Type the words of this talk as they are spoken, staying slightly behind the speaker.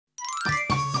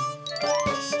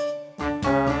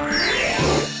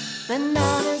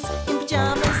Bananas in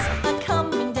pyjamas are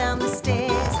coming down the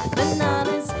stairs.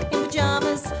 Bananas in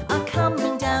pyjamas are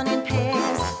coming down in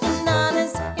pairs.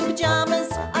 Bananas in pyjamas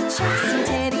are chasing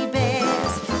teddy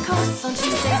bears. 'Cause on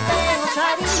Tuesdays they'll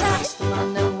try to catch them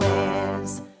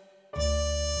unawares.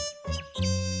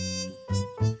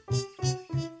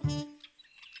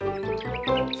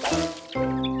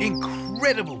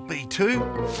 Incredible, B2.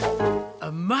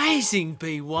 Amazing,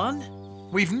 B1.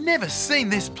 We've never seen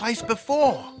this place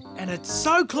before. And it's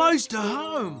so close to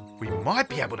home. We might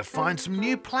be able to find some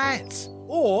new plants.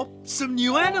 Or some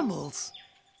new animals.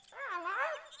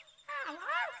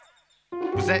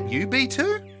 Was that you,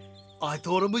 B2? I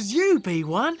thought it was you,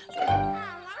 B1.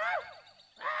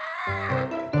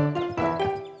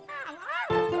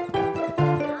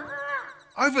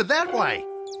 Over that way.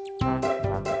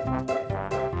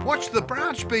 Watch the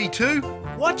branch, B2.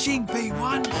 Watching,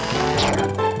 B1.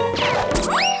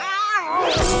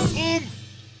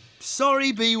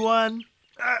 Sorry, B1.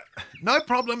 No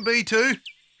problem, B2.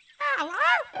 Hello?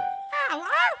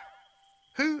 Hello?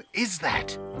 Who is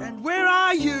that? And where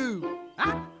are you?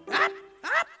 Up, up,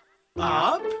 up.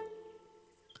 Up?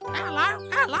 Hello,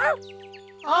 hello.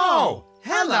 Oh,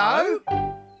 hello.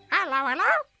 Hello,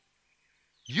 hello.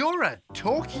 You're a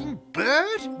talking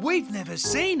bird? We've never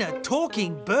seen a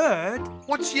talking bird.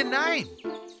 What's your name?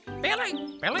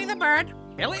 Billy, Billy the bird,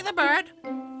 Billy the bird.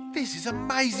 This is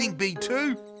amazing,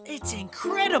 B2. It's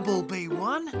incredible,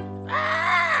 B1.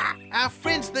 Ah! Our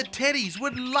friends the Teddies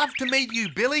would love to meet you,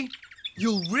 Billy.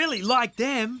 You'll really like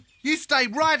them. You stay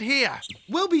right here.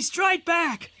 We'll be straight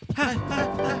back.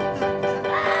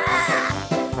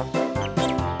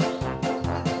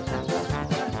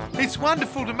 It's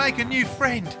wonderful to make a new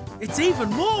friend. It's even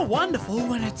more wonderful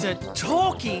when it's a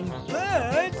talking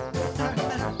bird.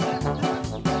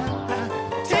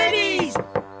 Teddies!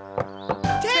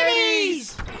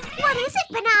 Teddies! What is it,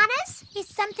 Bananas? Is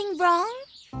something wrong?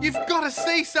 You've got to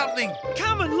see something.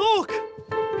 Come and look.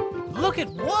 Look at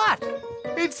what?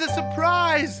 It's a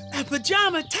surprise. A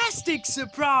pajama-tastic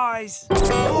surprise.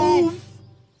 Oof.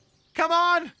 Come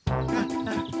on.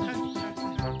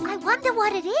 I wonder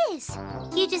what it is.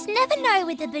 You just never know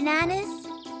with the Bananas.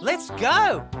 Let's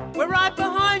go. We're right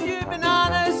behind you,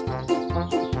 Bananas.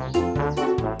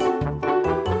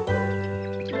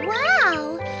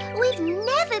 Wow! We've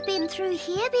never been through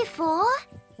here before.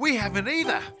 We haven't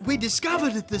either. We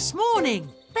discovered it this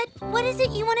morning. But what is it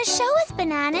you want to show us,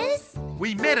 Bananas?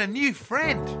 We met a new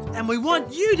friend. And we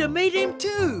want you to meet him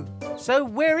too. So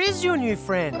where is your new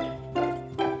friend?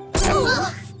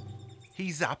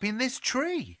 He's up in this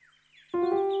tree.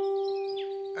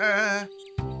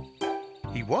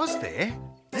 He was there.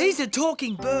 He's a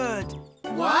talking bird.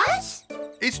 What?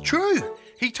 It's true.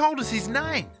 He told us his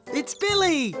name. It's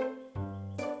Billy.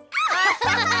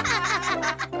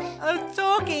 A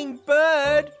talking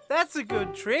bird. That's a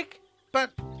good trick.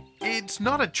 But it's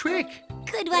not a trick.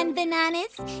 Good one,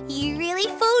 Bananas. You really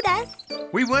fooled us.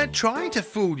 We weren't trying to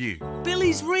fool you.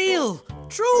 Billy's real.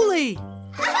 Truly.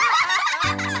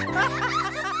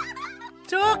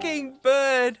 Talking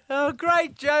bird. Oh,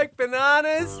 great joke,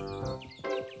 Bananas.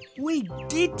 We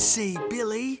did see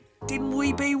Billy, didn't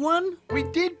we, B1? We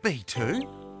did, B2.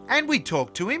 And we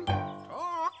talked to him.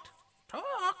 Talked.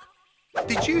 Talk.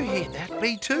 Did you hear that,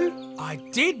 B2? I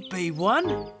did, B1.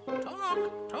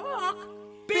 Talk. Talk.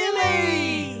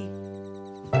 Billy!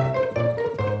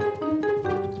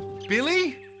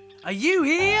 Billy? Are you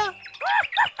here?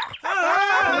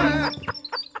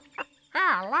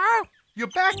 Hello. You're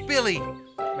back, Billy.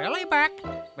 Billy back.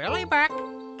 Billy back.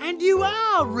 And you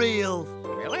are real.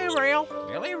 Billy real.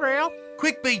 Billy real.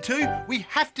 Quick, B2. We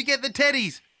have to get the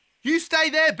Teddies. You stay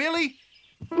there, Billy.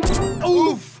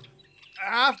 Oof!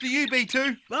 After you,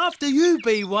 B2. After you,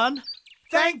 B1.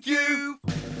 Thank you.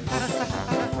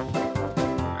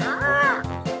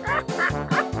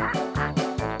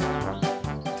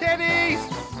 Teddies!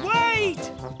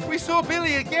 Wait! We saw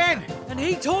Billy again. And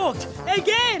he talked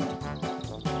again.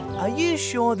 Are you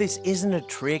sure this isn't a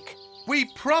trick? We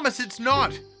promise it's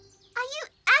not. Are you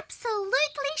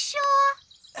absolutely sure?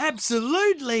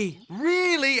 Absolutely.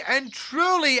 Really and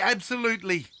truly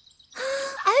absolutely.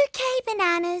 Okay,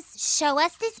 Bananas. Show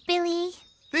us this Billy.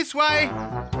 This way.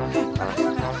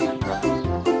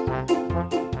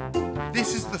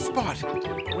 This is the spot.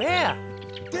 Where?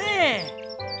 There.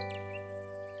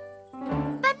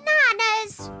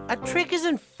 Bananas! A trick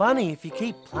isn't funny if you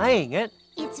keep playing it.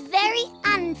 It's very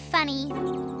unfunny.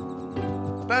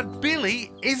 But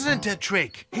Billy isn't a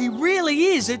trick. He really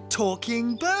is a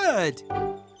talking bird.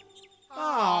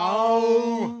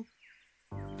 Oh.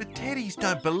 The Teddies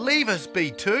don't believe us,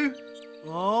 B2.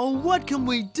 Oh, what can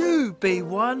we do,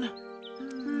 B1?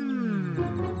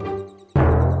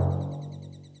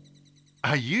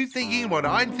 Are you thinking what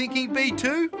I'm thinking,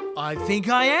 B2? I think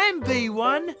I am,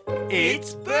 B1.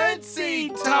 It's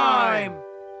birdseed time!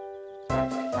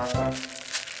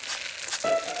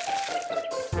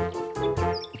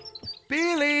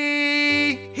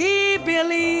 Billy! Here,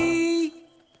 Billy!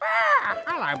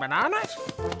 Hello, bananas.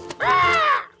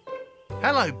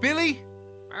 Hello, Billy.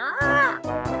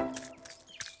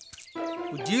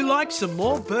 Would you like some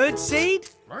more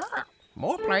birdseed?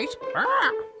 More please.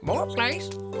 More please.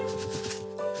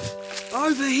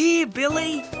 Over here,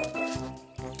 Billy.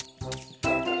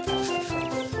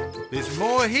 There's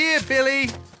more here, Billy.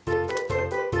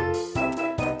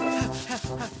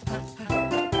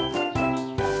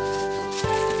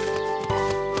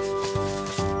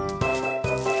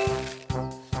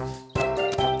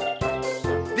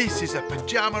 This is a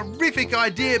pajama-rific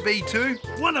idea,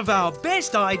 B2. One of our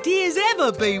best ideas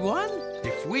ever, B1.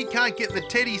 If we can't get the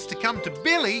Teddies to come to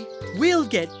Billy, We'll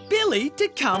get Billy to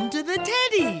come to the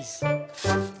Teddies.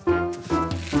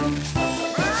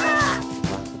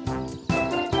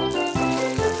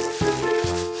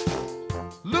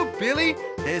 look, Billy,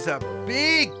 there's a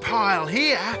big pile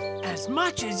here. As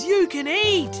much as you can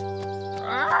eat.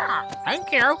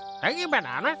 Thank you. Thank you,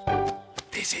 bananas.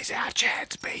 This is our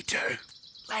chance, B2.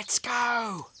 Let's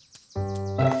go.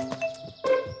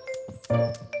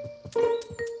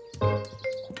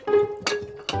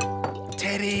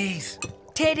 Teddies.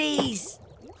 Teddies.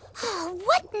 Oh,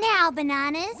 what now,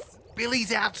 bananas?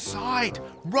 Billy's outside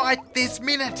right this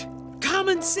minute. Come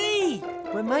and see.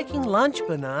 We're making lunch,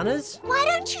 bananas. Why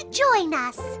don't you join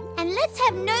us? And let's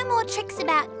have no more tricks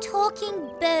about talking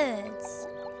birds.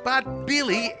 But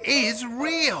Billy is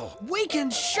real. We can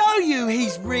show you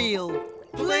he's real.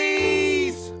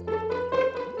 Please.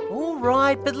 All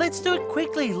right, but let's do it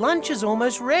quickly. Lunch is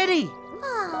almost ready.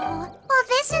 Oh, well,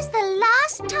 this is the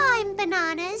last time,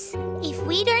 bananas. If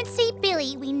we don't see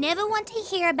Billy, we never want to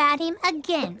hear about him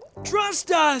again.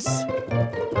 Trust us.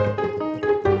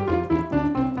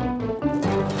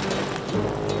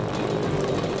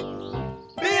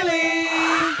 Billy!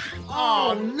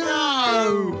 Oh,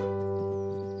 no!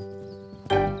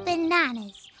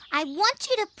 Bananas, I want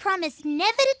you to promise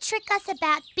never to trick us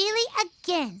about Billy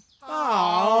again.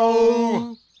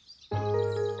 Oh!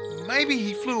 Maybe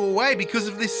he flew away because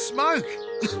of this smoke.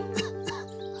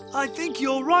 I think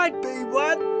you're right,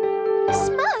 B1.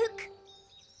 Smoke?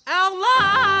 Our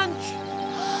lunch!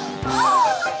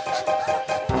 Oh,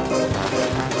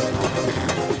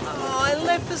 I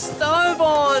left the stove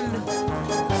on.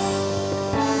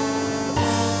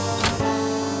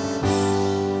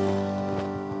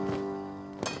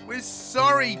 We're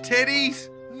sorry, Teddies.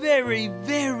 Very,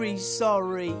 very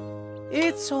sorry.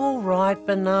 It's all right,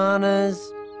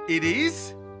 bananas. It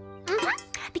is?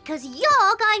 Because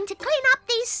you're going to clean up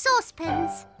these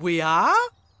saucepans. We are?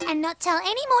 And not tell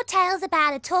any more tales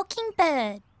about a talking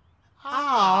bird.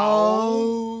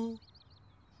 Oh.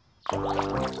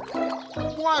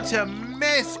 What a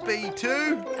mess,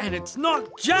 B2. And it's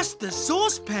not just the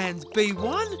saucepans,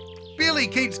 B1. Billy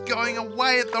keeps going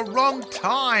away at the wrong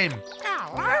time.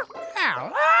 Hello?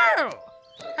 Hello?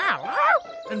 Hello?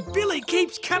 And Billy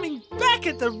keeps coming back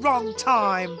at the wrong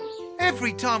time.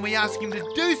 Every time we ask him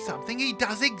to do something, he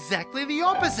does exactly the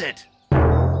opposite.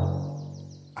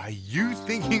 Are you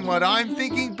thinking what I'm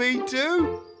thinking,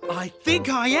 B2? I think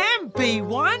I am,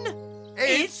 B1.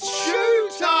 It's shoe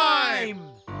time!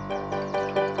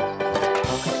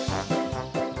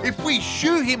 If we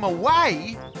shoo him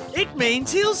away, It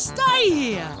means he'll stay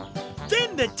here.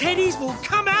 Then the Teddies will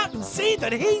come out and see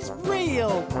that he's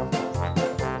real.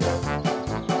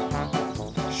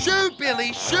 shoo,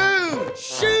 Billy, shoo!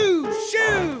 Shoo,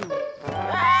 shoo.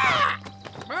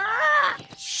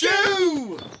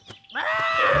 Shoo!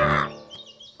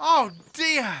 Oh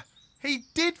dear, he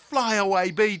did fly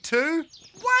away, B2.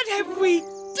 What have we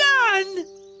done?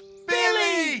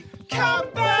 Billy, come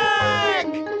back!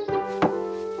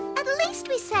 At least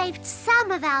we saved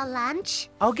some of our lunch.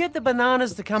 I'll get the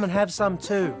bananas to come and have some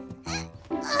too.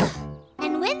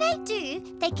 And when they do,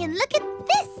 they can look at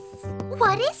this.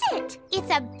 What is it?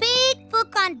 It's a big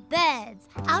book on birds.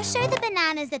 I'll show the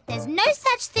bananas that there's no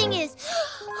such thing as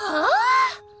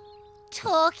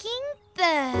talking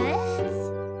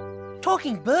birds.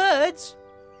 Talking birds?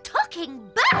 Talking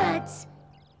birds?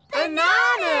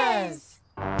 Bananas!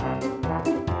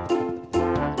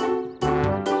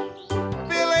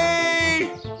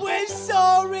 Billy! We're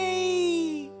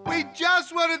sorry. We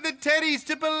just wanted the Teddies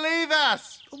to believe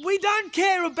us. We don't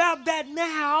care about that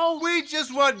now. We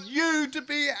just want you to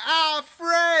be our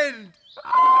friend.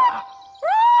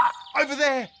 Over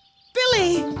there.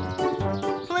 Billy,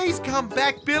 Please come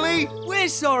back, Billy. we're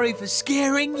sorry for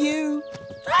scaring you.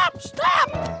 Stop!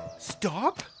 Stop!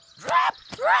 Stop. Drop!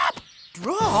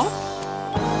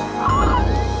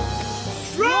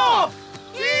 Drop!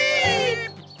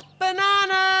 Keep!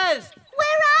 Bananas!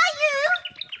 Where are you?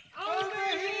 Over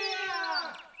here!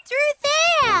 Through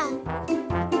there.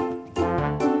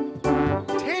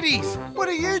 Teddies, what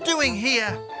are you doing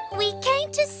here? We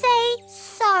came to say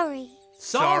sorry.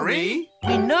 Sorry?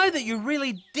 We know that you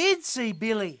really did see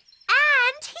Billy.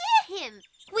 And hear him.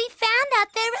 We found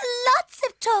out there are lots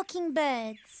of talking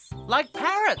birds. Like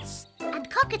parrots. And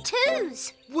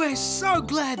cockatoos. We're so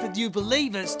glad that you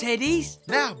believe us, Teddies.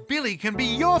 Now Billy can be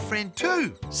your friend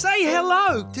too. Say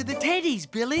hello to the Teddies,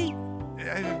 Billy.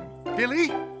 Billy?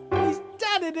 He's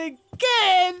done it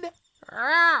again.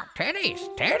 Teddies.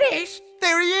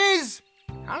 There he is!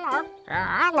 Hello.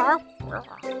 Hello.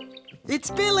 It's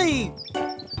Billy.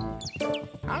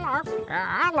 Hello.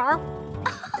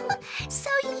 So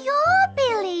you're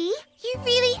Billy. You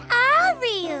really are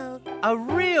real. A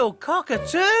real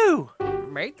cockatoo.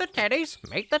 Meet the Teddies.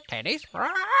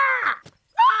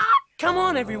 Come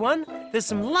on, everyone. There's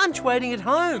some lunch waiting at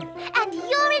home. And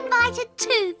you're invited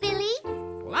too, Billy.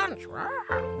 Lunch.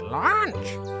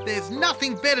 There's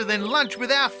nothing better than lunch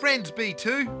with our friends,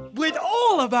 B2. With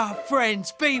all of our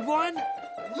friends, B1.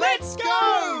 Let's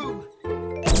go!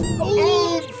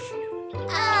 Oomph!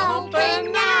 Oh,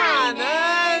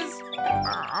 bananas!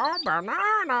 Oh,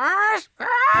 bananas.